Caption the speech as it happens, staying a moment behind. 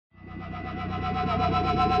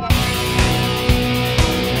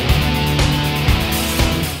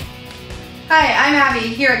I'm Abby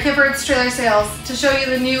here at Kippert's Trailer Sales to show you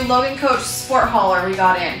the new Logan Coach Sport Hauler we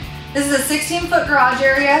got in. This is a 16-foot garage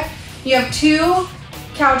area. You have 2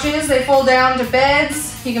 couches. They fold down to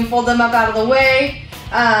beds. You can fold them up out of the way.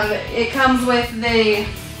 It comes with the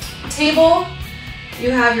table.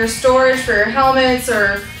 You have your storage for your helmets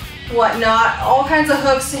or whatnot. All kinds of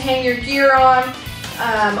hooks to hang your gear on.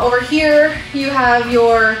 Over here you have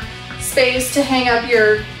your space to hang up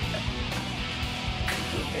your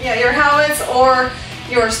helmets or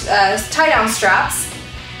your tie-down straps.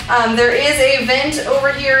 There is a vent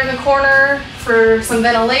over here in the corner for some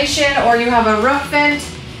ventilation, or you have a roof vent.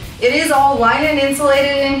 It is all lined and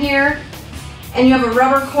insulated in here, and you have a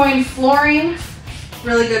rubber coin flooring,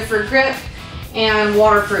 really good for grip and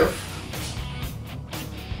waterproof.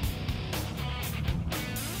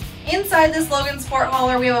 Inside this Logan Sport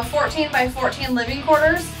Hauler, we have a 14 by 14 living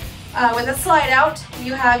quarters with a slide out.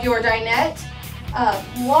 You have your dinette.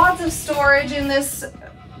 Lots of storage in this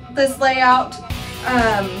layout.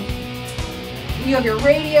 You have your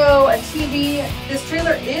radio, a TV. This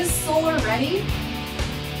trailer is solar ready.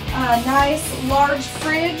 Nice large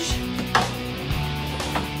fridge.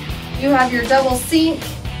 You have your double sink,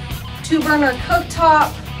 2-burner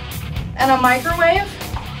cooktop, and a microwave.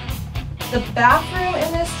 The bathroom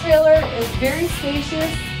in this trailer is very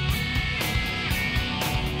spacious.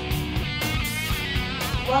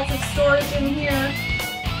 Lots of storage in here.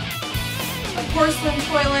 A porcelain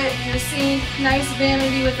toilet, your sink, nice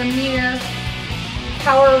vanity with a mirror,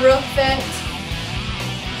 power roof vent.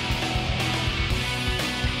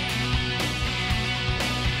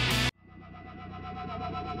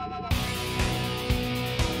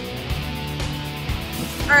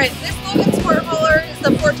 Alright, this Logan Sport Hauler is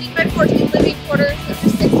the 14 by 14 living quarters. It's a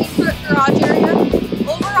 16-foot garage area.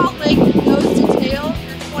 Overall length nose to tail,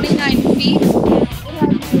 you're 29 feet.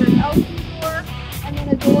 And then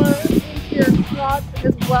a door into your garage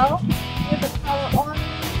as well. You have a power awning,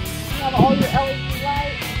 you have all your LED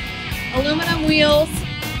lights, aluminum wheels,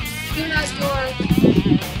 you have your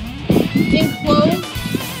enclosed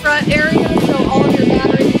front area, so all of your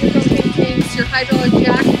batteries, your propane tanks, your hydraulic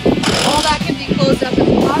jack, all that can be closed up and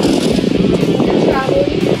locked.